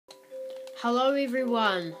Hello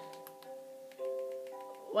everyone,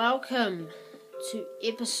 welcome to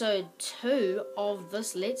episode 2 of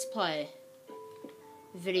this Let's Play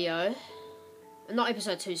video. Not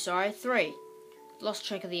episode 2, sorry, 3. Lost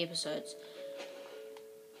track of the episodes.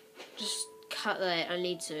 Just cut that, I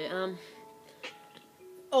need to.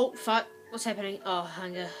 Oh, fuck, what's happening? Oh,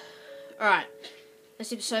 hunger. Alright,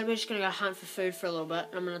 this episode we're just going to go hunt for food for a little bit,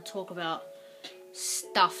 and I'm going to talk about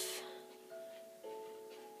stuff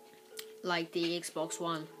like the Xbox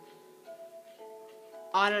One.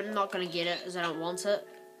 I'm not gonna get it as I don't want it.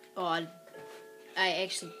 Oh, I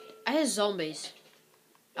hear zombies.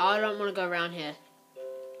 I don't want to go around here.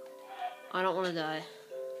 I don't want to die.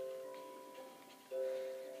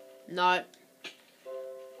 No.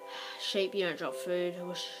 Sheep, you don't drop food. I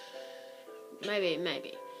wish.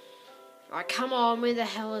 Maybe. Alright, come on. Where the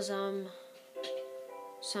hell is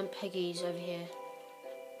some piggies over here?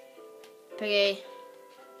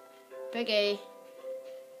 Piggy,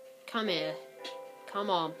 come here. Come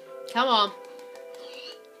on.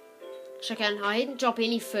 Chicken, I didn't drop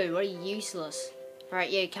any food. What are you, useless? Alright,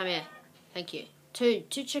 yeah, come here. Thank you. Two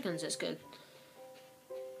chickens, that's good.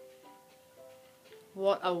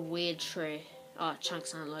 What a weird tree. Oh,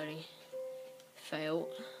 chunks aren't loading. Fail.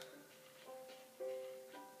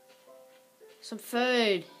 Some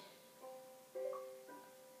food.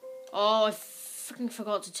 Oh, I freaking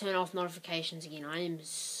forgot to turn off notifications again. I am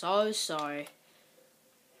so sorry.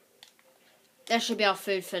 That should be our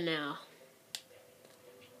food for now.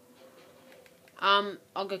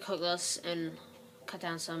 I'll go cook this and cut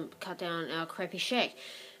down our crappy shack.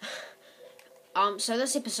 So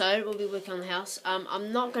this episode we'll be working on the house.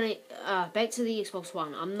 I'm not gonna back to the Xbox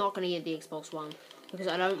One. I'm not gonna get the Xbox One because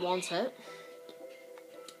I don't want it.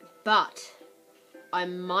 But I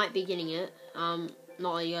might be getting it.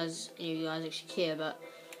 Not that any of you guys actually care, but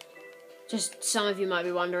just some of you might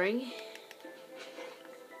be wondering.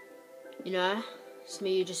 You know, some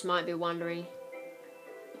of you just might be wondering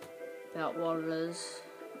about what it is,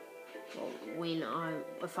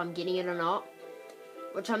 if I'm getting it or not.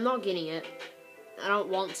 Which I'm not getting it. I don't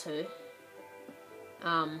want to,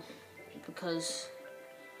 because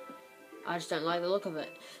I just don't like the look of it.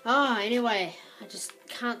 Anyway, I just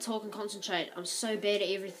can't talk and concentrate. I'm so bad at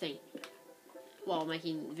everything. Well,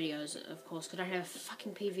 making videos, of course, because I don't have a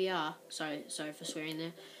fucking PVR. Sorry for swearing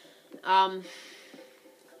there.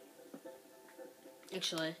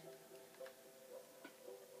 Actually,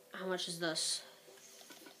 how much is this?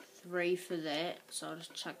 3 for that, so I'll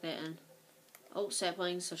just chuck that in. Oh,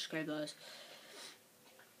 saplings, so just grab those.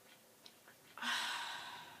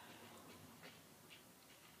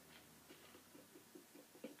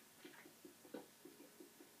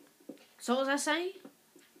 So what was I saying?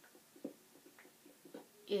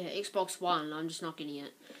 Yeah, Xbox One, I'm just not getting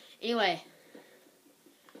it. Anyway,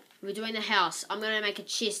 we're doing the house. I'm going to make a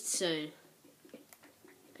chest soon.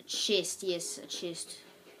 A chest, yes, a chest.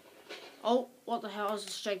 Oh, what the hell? I was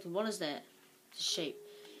distracted. What is that? It's a sheep.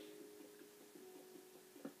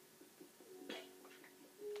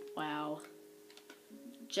 Wow.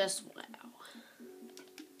 Just wow.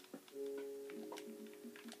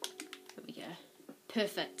 There we go.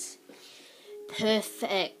 Perfect.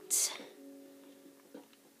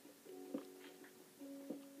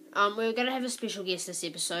 We're gonna have a special guest this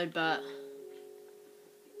episode, but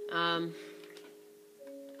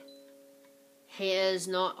he is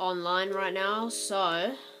not online right now,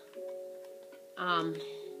 so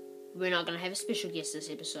we're not gonna have a special guest this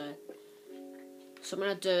episode. So what I'm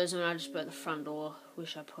gonna do is I'm gonna just put the front door. Where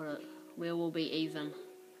should I put it? Where will be even?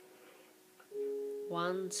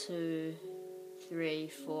 1, 2, 3,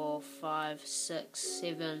 4, 5, 6,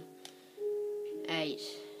 7, 8.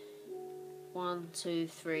 1, 2,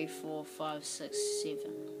 3, 4, 5, 6, 7.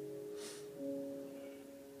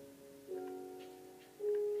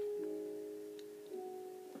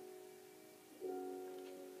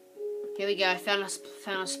 Here we go. Found a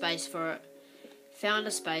space for it.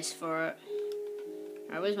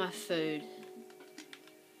 Alright, where's my food?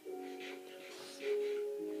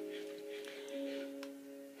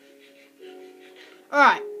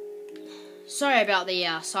 Alright. Sorry about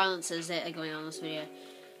the silences that are going on in this video.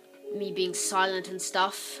 Me being silent and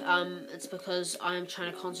stuff. It's because I'm trying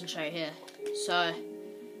to concentrate here. So,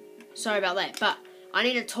 sorry about that. But I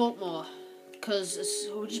need to talk more, because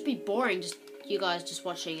it would just be boring, just you guys just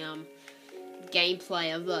watching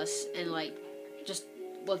gameplay of this and like just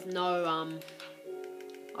with no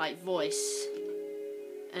like voice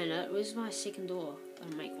in it. Where's my second door?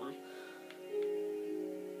 I'll make one.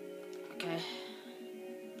 Okay.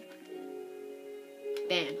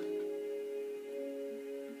 Bam.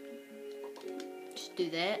 Just do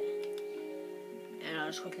that. And I'll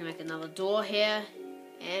just quickly make another door here,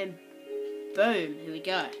 and boom, here we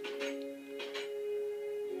go.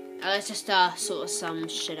 Let's just sort of some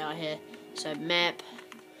shit out here. So map,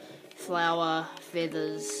 flour,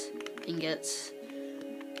 feathers, ingots,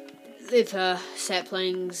 leather,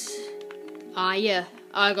 saplings. Yeah,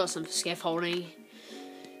 I got some scaffolding,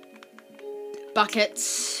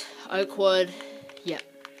 buckets, oak wood. Yep.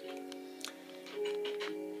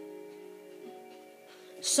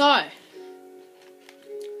 So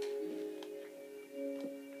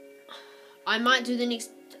I might do the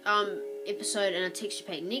next episode in a texture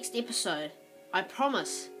pack. Next episode, I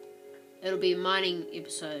promise, it'll be a mining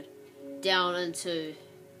episode down into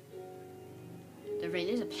the ravine.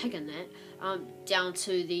 There's a pig in that. Down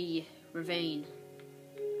to the ravine,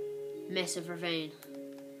 massive ravine.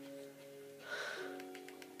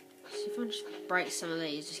 See if I can just break some of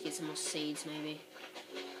these, just get some more seeds maybe.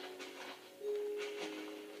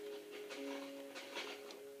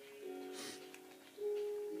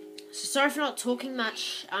 Sorry for not talking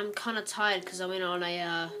much. I'm kind of tired because I went on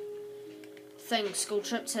a school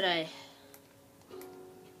trip today.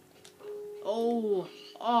 Oh,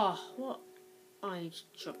 what? Oh, you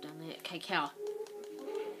just dropped down there. Okay, cow.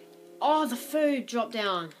 Oh, the food dropped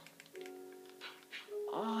down.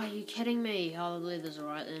 Oh, are you kidding me? Oh, the leather's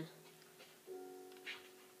alright then.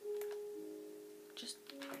 Just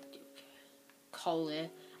coal there.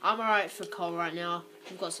 I'm alright for coal right now.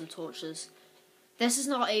 I've got some torches. This is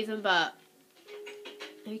not even, but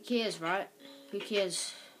who cares, right? Who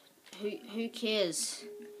cares? Who cares?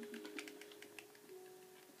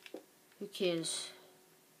 Who cares?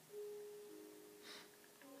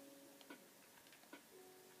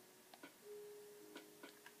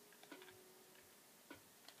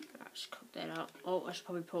 Alright, just cook that up. Oh, I should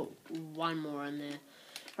probably put one more in there.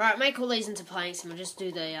 Alright, make all these into planks and we'll just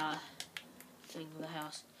do the thing with the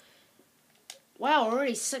house. Wow, we're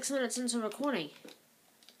already 6 minutes into recording.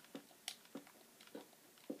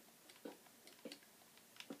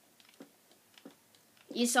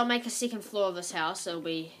 Yes, I'll make a second floor of this house. It'll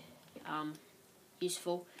be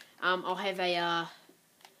useful. I'll have a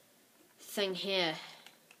thing here.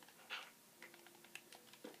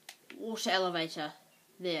 Water elevator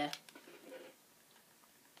there.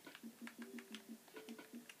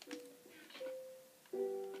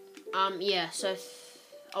 Yeah, so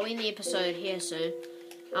I'll end the episode here soon.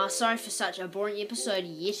 Sorry for such a boring episode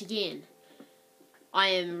yet again. I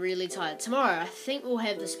am really tired. Tomorrow, I think we'll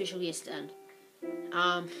have the special guest in.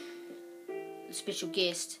 The special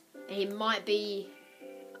guest. And he might be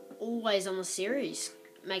always on the series.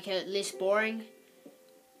 Make it less boring.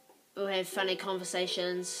 We'll have funny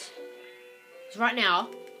conversations. 'Cause right now,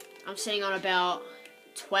 I'm sitting on about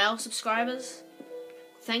 12 subscribers.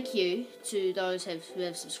 Thank you to those who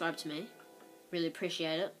have subscribed to me. Really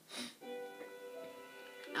appreciate it.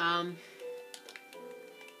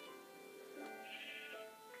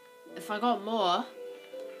 If I got more,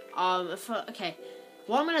 okay,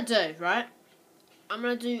 what I'm gonna do, right? I'm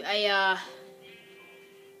gonna do a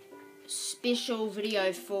special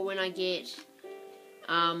video for when I get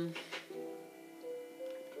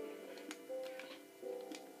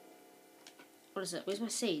what is it? Where's my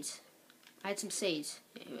seeds? I had some seeds.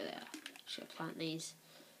 Yeah, here they are. Just gotta plant these.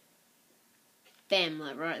 Bam,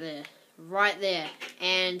 like right there. Right there.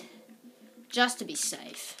 And just to be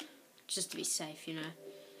safe. Just to be safe, you know.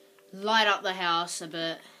 Light up the house a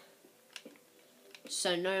bit.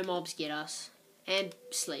 So no mobs get us. And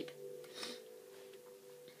sleep.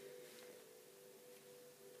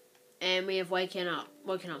 And we have woken up,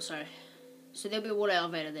 sorry. So there'll be a water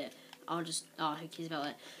elevator there. I'll just, who cares about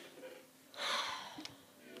that?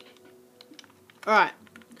 Alright,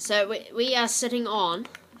 so we are sitting on,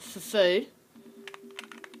 for food,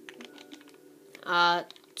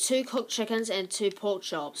 2 cooked chickens and 2 pork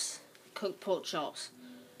chops. Cooked pork chops.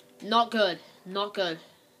 Not good. Not good.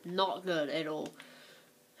 Not good at all.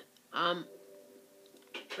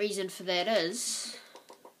 Reason for that is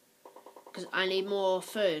because I need more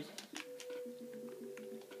food.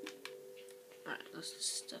 Alright, let's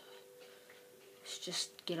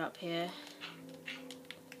just get up here.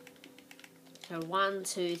 So 1,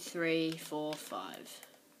 2, 3, 4, 5.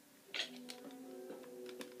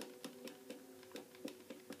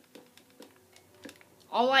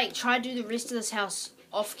 I'll try to do the rest of this house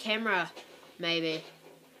off camera, maybe.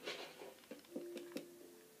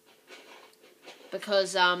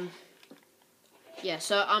 Because yeah,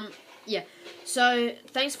 so yeah. So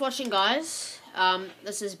thanks for watching, guys.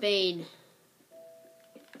 This has been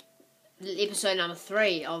episode number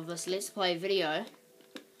 3 of this Let's Play video.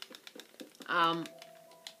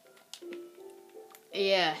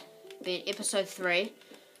 Yeah, been episode 3.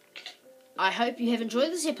 I hope you have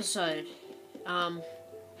enjoyed this episode.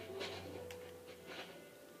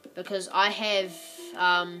 Because I have,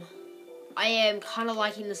 I am kind of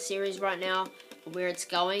liking the series right now, where it's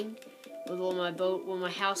going, with my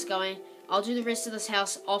house going. I'll do the rest of this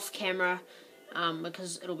house off camera,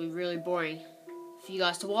 because it'll be really boring for you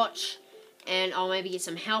guys to watch, and I'll maybe get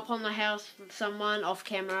some help on the house with someone off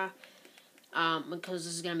camera, because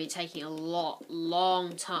this is going to be taking a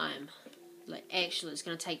long time. Like, actually, it's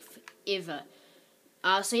going to take forever.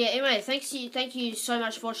 So yeah, anyway, thank you so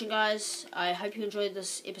much for watching, guys. I hope you enjoyed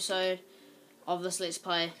this episode of this Let's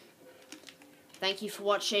Play. Thank you for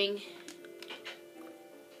watching.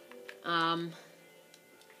 I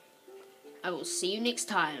will see you next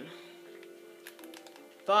time.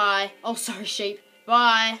 Bye. Oh, sorry, sheep.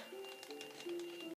 Bye.